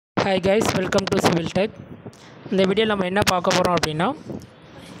Hi guys, welcome to Civil Tech. இந்த வீடியோவில் நம்ம என்ன பார்க்க போகிறோம் அப்படின்னா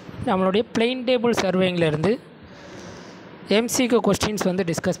நம்மளுடைய பிளெயின் டேபிள் சர்வேயிங்லேருந்து எம்சிக்கு கொஸ்டின்ஸ் வந்து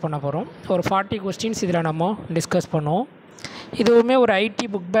டிஸ்கஸ் பண்ண போகிறோம். ஒரு 40 கொஸ்டின்ஸ் இதில் நம்ம டிஸ்கஸ் பண்ணுவோம். இதுவுமே ஒரு ஐடி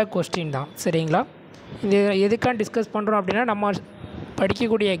புக் பேக் கொஸ்டின் தான், சரிங்களா? இது எதுக்காக டிஸ்கஸ் பண்ணுறோம் அப்படின்னா நம்ம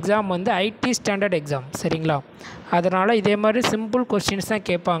படிக்கக்கூடிய எக்ஸாம் வந்து ஐடி ஸ்டாண்டர்ட் எக்ஸாம், சரிங்களா? அதனால் இதே மாதிரி சிம்பிள் கொஸ்டின்ஸ் தான்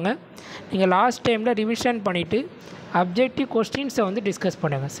கேட்பாங்க. நீங்கள் லாஸ்ட் டைமில் ரிவிஷன் பண்ணிவிட்டு அப்ஜெக்டிவ் கொஸ்டின்ஸை வந்து டிஸ்கஸ்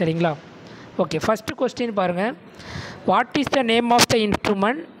பண்ணுங்கள், சரிங்களா? ஓகே, ஃபஸ்ட்டு கொஸ்டின் பாருங்கள். What is the name of the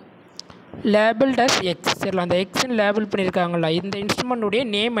instrument labelled as X? சரிங்களா, அந்த எக்ஸ்ன்னு லேபிள் பண்ணியிருக்காங்களா, இந்த இன்ஸ்ட்ருமெண்ட்டுடைய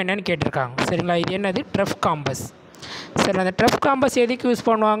நேம் என்னன்னு கேட்டிருக்காங்க, சரிங்களா? இது என்னது? ட்ரஃப் காம்பஸ். சரி, அந்த ட்ரஃப் காம்பஸ் எதுக்கு யூஸ்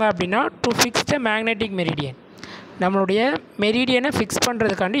பண்ணுவாங்க அப்படின்னா to fix the magnetic meridian, நம்மளுடைய மெரிடியனை ஃபிக்ஸ்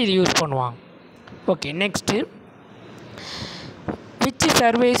பண்ணுறதுக்காண்டி இது யூஸ் பண்ணுவாங்க. Okay, next, which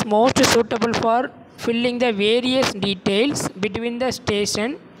survey is most suitable for filling the various details between the station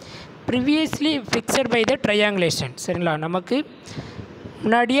previously fixed by the triangulation? சரிங்களா, நமக்கு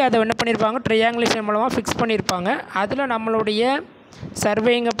முன்னாடியே அதை என்ன பண்ணியிருப்பாங்க, ட்ரையாங்குலேஷன் மூலமாக ஃபிக்ஸ் பண்ணியிருப்பாங்க. அதில் நம்மளுடைய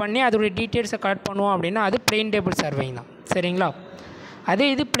சர்வேயிங்கை பண்ணி அதோடைய டீட்டெயில்ஸை கலெக்ட் பண்ணுவோம் அப்படின்னா அது பிளெயின் டேபிள் சர்வேயிங் தான், சரிங்களா? அதே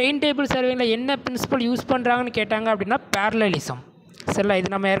இது பிளெயின் டேபிள் சர்வேயிங்கில் என்ன பிரின்சிபல் யூஸ் பண்ணுறாங்கன்னு கேட்டாங்க அப்படின்னா பேரலலிசம், சரிங்களா?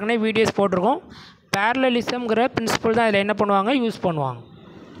 இது நம்ம ஏற்கனவே வீடியோஸ் போட்டிருக்கோம். பேரலலிசம்ங்கிற பிரின்சிபல் தான் இதில் என்ன பண்ணுவாங்க, யூஸ் பண்ணுவாங்க.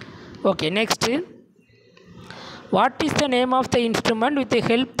 Okay, next, what is the name of the instrument with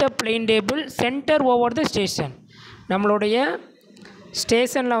help the plain table centre over the station? நம்மளுடைய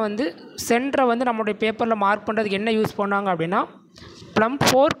ஸ்டேஷனில் வந்து சென்டரை வந்து நம்மளுடைய பேப்பரில் மார்க் பண்ணுறதுக்கு என்ன யூஸ் பண்ணாங்க அப்படின்னா plum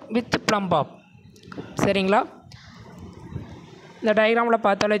fork with plum pop, சரிங்களா? இந்த டயக்ராமில்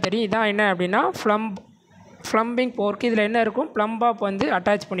பார்த்தாலே தெரியும். இதான் என்ன அப்படின்னா ஃப்ளம்பிங் போர்க்கு. இதில் என்ன இருக்கும், ப்ளம் பாப் வந்து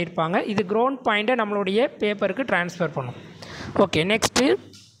அட்டாச் பண்ணியிருப்பாங்க. இது க்ரௌண்ட் பாயிண்ட்டை நம்மளுடைய பேப்பருக்கு ட்ரான்ஸ்ஃபர் பண்ணும். Okay, next,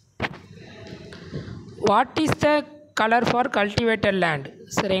 what is the colour for cultivated land?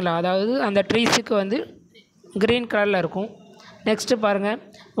 சரிங்களா, அதாவது அந்த ட்ரீஸுக்கு வந்து க்ரீன் கலரில் இருக்கும். நெக்ஸ்ட்டு பாருங்கள்,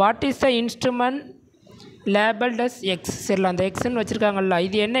 what is the instrument labelled as X? சரிங்களா, அந்த எக்ஸ்ன்னு வச்சுருக்காங்கல்ல,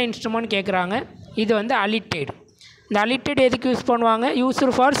 இது என்ன இன்ஸ்ட்ருமெண்ட் கேட்குறாங்க. இது வந்து அலிட்டேட். இந்த அலிட்டேட் எதுக்கு யூஸ் பண்ணுவாங்க?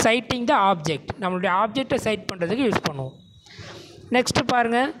 Used for sighting the object, நம்மளுடைய ஆப்ஜெக்டை சைட் பண்ணுறதுக்கு யூஸ் பண்ணுவோம். நெக்ஸ்ட்டு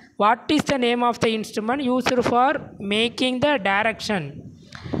பாருங்கள், what is the name of the instrument used for making the direction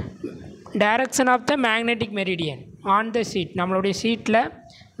of the magnetic meridian on the sheet? நம்மளுடைய ஷீட்டில்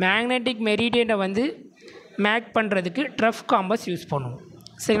மேக்னெட்டிக் மெரிடியனை வந்து மேக் பண்ணுறதுக்கு ட்ரஃப் காம்பஸ் யூஸ் பண்ணுவோம்,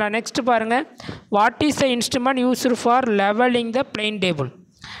 சரிங்களா? நெக்ஸ்ட்டு பாருங்கள், what is the instrument used for levelling the plain table?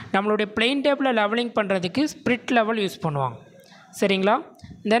 நம்மளுடைய plain டேபிளை levelling பண்ணுறதுக்கு ஸ்ப்ரிட் லெவல் யூஸ் பண்ணுவாங்க, சரிங்களா?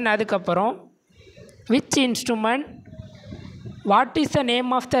 தென் அதுக்கப்புறம் which instrument, what is the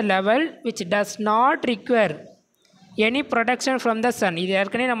name of the level which does not require any protection from the Sun? இது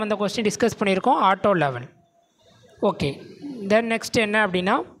ஏற்கனவே நம்ம அந்த கொஸ்டின் டிஸ்கஸ் பண்ணியிருக்கோம், auto level. Okay, then next என்ன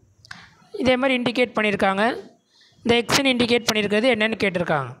அப்படின்னா இதே மாதிரி இண்டிகேட் பண்ணியிருக்காங்க. இந்த எக்ஸ்ன்னு இண்டிகேட் பண்ணியிருக்கிறது என்னென்னு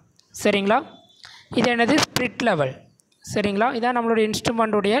கேட்டிருக்காங்க, சரிங்களா? இது என்னது? ஸ்ப்ரிட் லெவல், சரிங்களா? இதான் நம்மளுடைய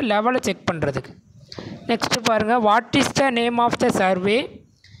இன்ஸ்ட்ருமெண்ட்டுடைய லெவலை செக் பண்ணுறதுக்கு. நெக்ஸ்ட்டு பாருங்கள், what is the name of the survey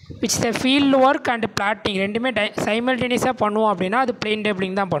which the field work and blotting ரெண்டுமே சைமல்டேனியஸாக பண்ணுவோம் அப்படின்னா அது பிளெயின்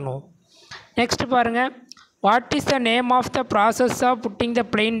டேபிளிங் தான் பண்ணுவோம். நெக்ஸ்ட்டு பாருங்கள், what is the name of the process of pudding the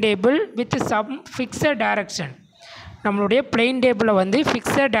plain table with some fixed direction? நம்மளுடைய plain டேபிளை வந்து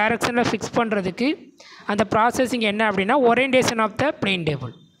ஃபிக்ஸட் டைரக்ஷனில் ஃபிக்ஸ் பண்ணுறதுக்கு அந்த ப்ராசஸிங் என்ன அப்படின்னா orientation of the plain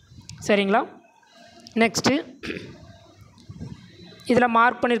table, சரிங்களா? நெக்ஸ்ட்டு, இதில்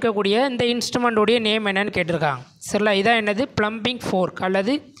மார்க் பண்ணியிருக்கக்கூடிய இந்த இன்ஸ்ட்ருமெண்ட்டுடைய நேம் என்னன்னு கேட்டிருக்காங்க, சரிங்களா? இதான் என்னது? ப்ளம்பிங் ஃபோர்க்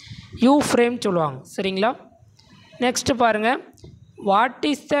அல்லது யூ ஃப்ரேம் சொல்லுவாங்க, சரிங்களா? நெக்ஸ்ட்டு பாருங்கள், what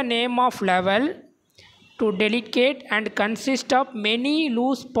is the name of level to delicate and consist of many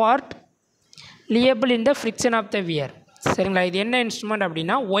loose part லியபிள் in the friction of the wear? சரிங்களா, இது என்ன இன்ஸ்ட்ருமெண்ட்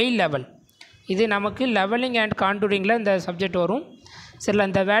அப்படின்னா ஒய் லெவல். இது நமக்கு லெவலிங் அண்ட் கான்டூரிங்கில் இந்த சப்ஜெக்ட் வரும், சரிங்களா?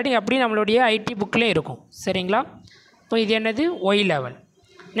 இந்த வேர்டிங் அப்படி நம்மளுடைய ஐடி புக்கில் இருக்கும், சரிங்களா? இப்போ இது என்னது? Y level.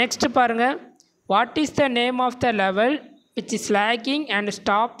 நெக்ஸ்ட்டு பாருங்கள், what is the name of the level which is logging and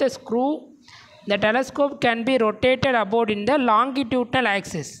stop the screw the telescope can be rotated about in the longitudinal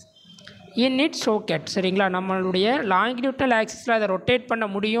axis in it ஷோக்கெட்? சரிங்களா, நம்மளுடைய லாங்கிடியூட்னல் ஆக்சிஸில் அதை ரொட்டேட் பண்ண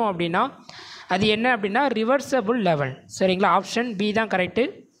முடியும் அப்படின்னா அது என்ன அப்படின்னா ரிவர்சபிள் லெவல், சரிங்களா? ஆப்ஷன் பி தான் கரெக்டு,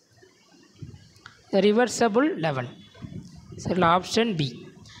 ரிவர்சபிள் லெவல், சரிங்களா? Option B.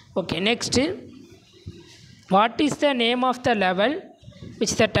 Okay, next, what is the name of the level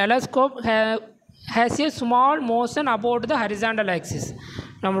which the telescope has a small motion about the horizontal axis?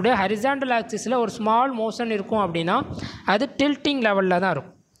 நம்மளுடைய ஹரிசாண்டல் ஆக்சிஸில் ஒரு ஸ்மால் மோஷன் இருக்கும் அப்படின்னா அது tilting லெவலில் தான்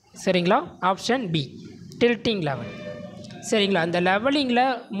இருக்கும், சரிங்களா? ஆப்ஷன் பி, டில்ட்டிங் லெவல், சரிங்களா? அந்த லெவலிங்கில்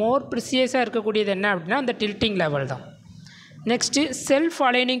மோர் ப்ரிசியஸாக இருக்கக்கூடியது என்ன அப்படின்னா அந்த டில்ட்டிங் லெவல் தான். நெக்ஸ்ட்டு செல்ஃப்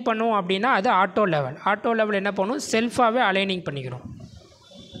அலைனிங் பண்ணுவோம் அப்படின்னா அது ஆட்டோ லெவல் என்ன பண்ணும், செல்ஃபாகவே அலைனிங் பண்ணிக்கிறோம்.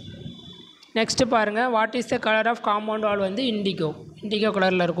 நெக்ஸ்ட்டு பாருங்கள், what is the colour of compound wall வந்து இண்டிகோ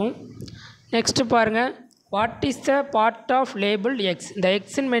கலரில் இருக்கும். நெக்ஸ்ட்டு பாருங்கள், what is the part of label X, இந்த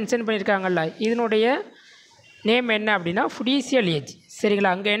எக்ஸ்ன்னு மென்ஷன் பண்ணியிருக்காங்கல்ல, இதனுடைய நேம் என்ன அப்படின்னா ஃபுடீசியல் எட்ஜ். சரிங்களா,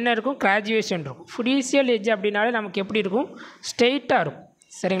 அங்கே என்ன இருக்கும், கிராஜுவேஷன் இருக்கும். ஃபுடீசியல் எட்ஜ் அப்படின்னாலே நமக்கு எப்படி இருக்கும், ஸ்ட்ரெயிட்டாக இருக்கும்.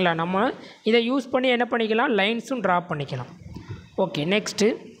 சரிங்களா, நம்ம இதை யூஸ் பண்ணி என்ன பண்ணிக்கலாம், லைன்ஸும் ட்ரா பண்ணிக்கலாம். ஓகே, நெக்ஸ்ட்டு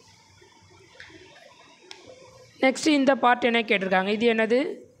இந்த பார்ட் என்ன கேட்டிருக்காங்க, இது என்னது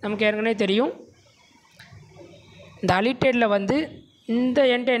நமக்கு ஏற்கனவே தெரியும். இந்த அலிட்டேடில் வந்து இந்த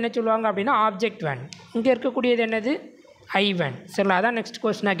எண்டை என்ன சொல்லுவாங்க அப்படின்னா ஆப்ஜெக்ட் வேன். இங்கே இருக்கக்கூடியது என்னது, ஐ வேன். சரிங்களா, அதான் நெக்ஸ்ட்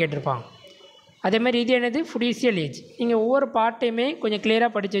கொஸ்டினாக கேட்டிருப்பாங்க. அதேமாதிரி இது என்னது, ஃபுடீசியல் ஏஜ். நீங்கள் ஒவ்வொரு பார்ட்டையுமே கொஞ்சம்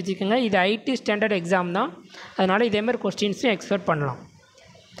கிளியராக படித்து வச்சுக்கோங்க. இது ஐடி ஸ்டாண்டர்ட் எக்ஸாம் தான், அதனால் இதேமாதிரி கொஸ்டின்ஸும் எக்ஸ்பெக்ட் பண்ணலாம்.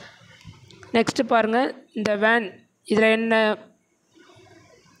 நெக்ஸ்ட்டு பாருங்கள், இந்த வேன் இதில் என்ன,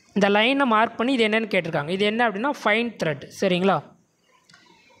 இந்த லைனை மார்க் பண்ணி இது என்னென்னு கேட்டிருக்காங்க. இது என்ன அப்படின்னா ஃபைன் த்ரெட். சரிங்களா,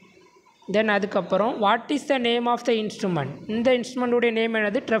 தென் அதுக்கப்புறம் what is the name of the instrument, இந்த இன்ஸ்ட்ருமெண்ட்டுடைய நேம்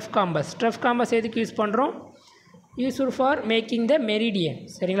என்னது, ட்ரஃப் காம்பஸ் எதுக்கு யூஸ் பண்ணுறோம், useful for making the meridian.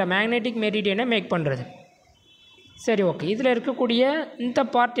 சரிங்களா, மேக்னெட்டிக் மெரிடியனை மேக் பண்ணுறது. சரி, ஓகே. இதில் இருக்கக்கூடிய இந்த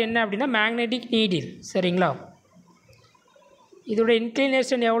பார்ட் என்ன அப்படின்னா மேக்னெட்டிக் நீடில். சரிங்களா, இதோட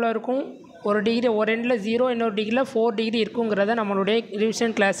இன்க்ளினேஷன் எவ்வளோ இருக்கும், ஒரு டிகிரி ஒரு எண்டில் 0, இன்னொரு டிகிரியில் 4 டிகிரி இருக்குங்கிறத நம்மளுடைய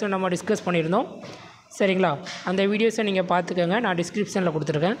ரிவிஷன் கிளாஸில் நம்ம டிஸ்கஸ் பண்ணியிருந்தோம். சரிங்களா, அந்த வீடியோஸை நீங்கள் பார்த்துக்கோங்க, நான் டிஸ்கிரிப்ஷனில்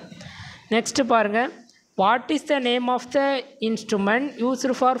கொடுத்துருக்கேன். நெக்ஸ்ட்டு பாருங்கள், what is the name of the instrument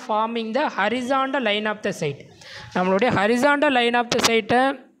used for farming the horizontal line of the side. நம்மளுடைய ஹரிசாண்டல் லைன் ஆஃப் த சைட்டை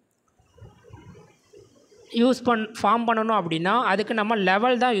ஃபார்ம் பண்ணணும் அப்படின்னா அதுக்கு நம்ம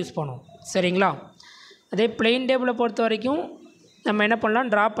லெவல் தான் யூஸ் பண்ணுவோம். சரிங்களா, அதே பிளெயின் டேபிளை பொறுத்த வரைக்கும் நம்ம என்ன பண்ணலாம்,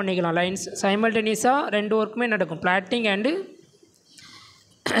 ட்ரா பண்ணிக்கலாம் லைன்ஸ். சைமல்டேனியஸாக 2 ஒர்க்குமே நடக்கும், பிளாட்டிங் அண்டு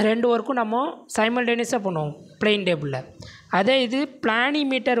 2 ஒர்க்கும் நம்ம சைமல்டேனியஸாக பண்ணுவோம் பிளெயின் டேபிளில். அதே இது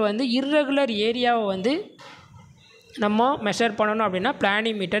பிளானிமீட்டர் வந்து இர்ரெகுலர் ஏரியாவை வந்து நம்ம மெஷர் பண்ணணும் அப்படின்னா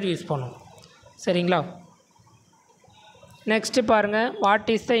பிளானிமீட்டர் யூஸ் பண்ணுவோம். சரிங்களா, நெக்ஸ்ட்டு பாருங்கள்,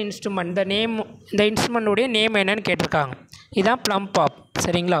 வாட் இஸ் த இன்ஸ்ட்ருமெண்ட், இந்த இன்ஸ்ட்ருமெண்ட்டுடைய நேம் என்னன்னு கேட்டிருக்காங்க. இதுதான் ப்ளம் பாப்.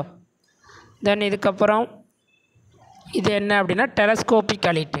 சரிங்களா, தென் இதுக்கப்புறம் இது என்ன அப்படின்னா டெலஸ்கோபிக்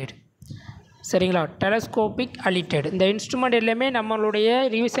அலிட்டேட். சரிங்களா, டெலஸ்கோபிக் அலிட்டேட் இந்த இன்ஸ்ட்ருமெண்ட் எல்லாமே நம்மளுடைய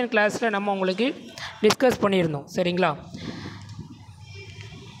ரிவிஷன் கிளாஸில் நம்ம உங்களுக்கு டிஸ்கஸ் பண்ணியிருந்தோம். சரிங்களா,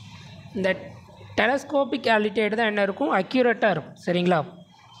 இந்த டெலஸ்கோபிக் அலிட்டேட் தான் என்ன இருக்கும், அக்யூரேட்டாக இருக்கும். சரிங்களா,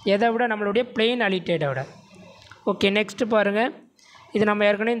 எதை விட நம்மளுடைய பிளெயின் அலிட்டேடை விட. ஓகே, நெக்ஸ்ட்டு பாருங்கள், இது நம்ம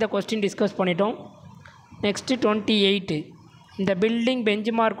ஏற்கனவே இந்த கொஸ்டின் டிஸ்கஸ் பண்ணிட்டோம். நெக்ஸ்ட்டு 28, இந்த பில்டிங்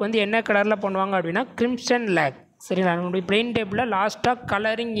பெஞ்ச் மார்க் வந்து என்ன கலரில் பண்ணுவாங்க அப்படின்னா கிரிம்சன் லேக். சரிங்களா, நம்மளுடைய பிளெயின் டேபிளில் லாஸ்ட்டாக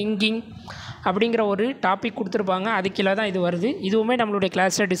கலரிங் இங்கிங் அப்படிங்கிற ஒரு டாபிக் கொடுத்துருப்பாங்க, அது கீழே தான் இது வருது. இதுவுமே நம்மளுடைய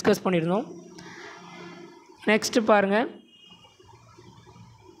கிளாஸில் டிஸ்கஸ் பண்ணியிருந்தோம். நெக்ஸ்ட்டு பாருங்கள்,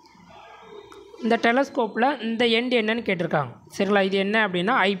 இந்த டெலஸ்கோப்பில் இந்த எண்ட் என்னன்னு கேட்டிருக்காங்க. சரிங்களா, இது என்ன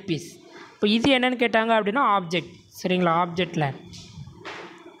அப்படின்னா ஐபீஸ். இப்போ இது என்னென்னு கேட்டாங்க அப்படின்னா ஆப்ஜெக்ட். சரிங்களா, ஆப்ஜெக்டில்.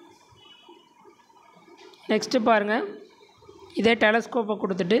 நெக்ஸ்ட்டு பாருங்கள், இதே டெலஸ்கோப்பை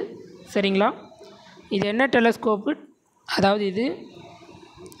கொடுத்துட்டு, சரிங்களா, இது என்ன டெலஸ்கோப்பு, அதாவது இது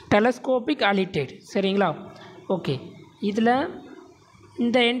டெலஸ்கோபிக் அலிட்டேட். சரிங்களா, ஓகே. இதில்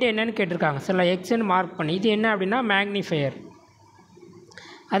இந்த எண்ட் என்னன்னு கேட்டிருக்காங்க. சரிங்களா, எக்ஸ்ன்னு மார்க் பண்ணி, இது என்ன அப்படின்னா மேக்னிஃபையர்.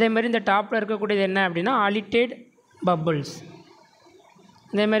 அதே மாதிரி இந்த டாப்பில் இருக்கக்கூடியது என்ன அப்படின்னா அலிட்டேட் பப்புள்ஸ்.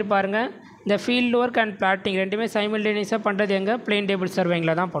 அதேமாதிரி பாருங்கள், இந்த ஃபீல்டு ஒர்க் அண்ட் பிளாட்டிங் ரெண்டுமே சைமல்டேனியஸாக பண்ணுறது எங்கே, பிளெயின் டேபிள்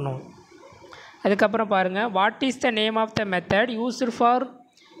சர்வேயிங்கில் தான் பண்ணுவோம். அதுக்கப்புறம் பாருங்கள், what is the name of the method used for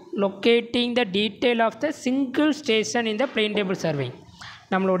locating the detail of the single station இந்த பிளெயின் டேபிள் சர்வேயிங்.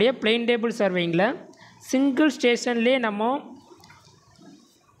 நம்மளுடைய பிளெயின் டேபிள் சர்வேயிங்கில் சிங்கிள் ஸ்டேஷன்லேயே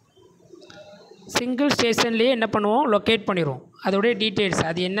என்ன பண்ணுவோம், லொக்கேட் பண்ணிடுவோம் அதோடைய டீட்டெயில்ஸ்.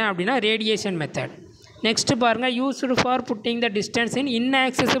 அது என்ன அப்படின்னா ரேடியேஷன் மெத்தட். நெக்ஸ்ட்டு பாருங்கள், used for pudding the distance in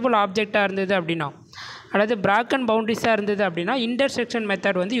inaccessible ஆப்ஜெக்டாக இருந்தது அப்படின்னா, அதாவது பிராக்கன் பவுண்ட்ரிஸாக இருந்தது அப்படின்னா இன்டர்செக்ஷன்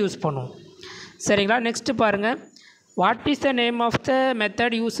மெத்தட் வந்து யூஸ் பண்ணுவோம். சரிங்களா, நெக்ஸ்ட்டு பாருங்கள், what is the name of the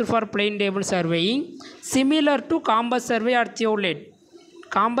method used for plain table surveying similar to compass survey R தியோலேட்.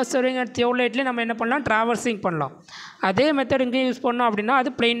 Compass surveying R தியோலேட்லேயே நம்ம என்ன பண்ணலாம், ட்ராவர்சிங் பண்ணலாம். அதே மெத்தட் இங்கே யூஸ் பண்ணோம் அப்படின்னா அது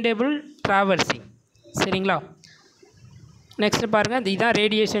பிளெயின் டேபிள் ட்ராவர்சிங். சரிங்களா, நெக்ஸ்ட்டு பாருங்கள், இதுதான்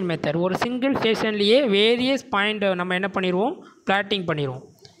ரேடியேஷன் மெத்தட். ஒரு சிங்கிள் ஸ்டேஷன்லேயே வேரியஸ் பாயிண்ட் நம்ம என்ன பண்ணிடுவோம், பிளாட்டிங் பண்ணிடுவோம்.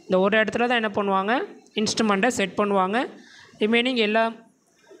 இந்த ஒரு இடத்துல தான் என்ன பண்ணுவாங்க, இன்ஸ்ட்ருமெண்ட்டை செட் பண்ணுவாங்க. ரிமைனிங் எல்லா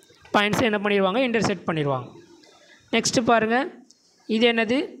பாயிண்ட்ஸும் என்ன பண்ணிடுவாங்க, இன்டர்செக்ட் பண்ணிடுவாங்க. நெக்ஸ்ட்டு பாருங்கள், இது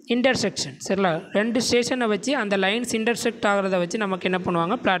என்னது, இன்டர்செக்ஷன். சரிங்களா, 2 ஸ்டேஷனை வச்சு அந்த லைன்ஸ் இன்டர்செக்ட் ஆகிறத வச்சு நமக்கு என்ன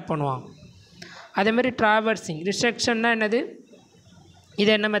பண்ணுவாங்க, பிளாட் பண்ணுவாங்க. அதே மாதிரி ட்ராவர்சிங் ரிசெக்ஷன்னா என்னது,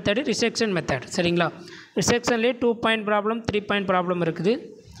 இது என்ன மெத்தடு, ரிசெக்ஷன் மெத்தட். சரிங்களா, ரிசெக்ஷன்லேயே 2 பாயிண்ட் ப்ராப்ளம் 3 பாயிண்ட் ப்ராப்ளம் இருக்குது.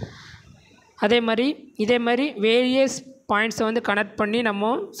 இதே மாதிரி வேரியஸ் பாயிண்ட்ஸை வந்து கனெக்ட் பண்ணி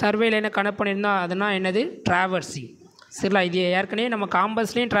நம்ம சர்வேல என்ன கனெக்ட் பண்ணியிருந்தோம் அதனால் என்னது ட்ராவர்சிங். சரிங்களா, இது ஏற்கனவே நம்ம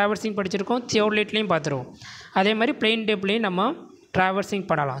காம்பஸ்லேயும் ட்ராவர்சிங் படிச்சிருக்கோம், தியோடலைட்லேயும் பார்த்துருவோம். அதே மாதிரி பிளெயின் டேப்லேயும் நம்ம ட்ராவர்சிங்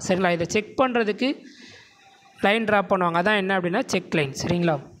பண்ணலாம். சரிங்களா, இதை செக் பண்ணுறதுக்கு லைன் ட்ரா பண்ணுவாங்க, அதான் என்ன அப்படின்னா செக் லைன்.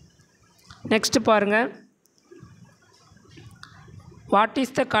 சரிங்களா, நெக்ஸ்ட்டு பாருங்கள், what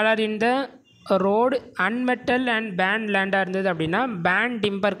is the colour in the road அன்மெட்டல் and pant லேண்டாக இருந்தது அப்படின்னா பேண்ட்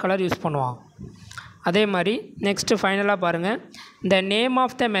டிம்பர் கலர் யூஸ் பண்ணுவாங்க. அதே மாதிரி நெக்ஸ்ட்டு ஃபைனலாக பாருங்கள், the name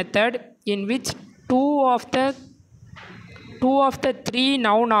of the method in which two of the 3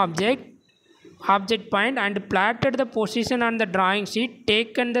 noun object point and plotted the position on the drawing sheet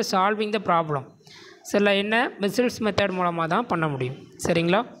taken the solving the problem. சரிங்களா, என்ன measles method மூலமாக தான் பண்ண முடியும்.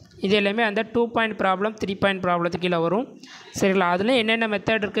 சரிங்களா, இது எல்லாமே அந்த 2 பாயிண்ட் ப்ராப்ளம் 3 பாயிண்ட் ப்ராப்ளத்துக்கு கீழே வரும். சரிங்களா, அதில் என்னென்ன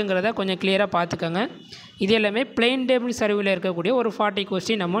மெத்தட் இருக்குங்கிறத கொஞ்சம் கிளியராக பார்த்துக்கோங்க. இது எல்லாமே பிளெயின் டேபிள் சர்வேயில் இருக்கக்கூடிய ஒரு 40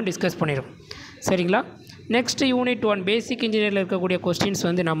 கொஸ்டின் நம்ம டிஸ்கஸ் பண்ணிடுவோம். சரிங்களா, நெக்ஸ்ட் யூனிட் 1 பேசிக் இன்ஜினியரில் இருக்கக்கூடிய கொஸ்டின்ஸ்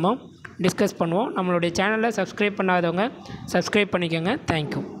வந்து நம்ம டிஸ்கஸ் பண்ணுவோம். நம்மளுடைய சேனலை சப்ஸ்கிரைப் பண்ணாதவங்க சப்ஸ்கிரைப் பண்ணிக்கோங்க.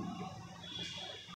 தேங்க்யூ.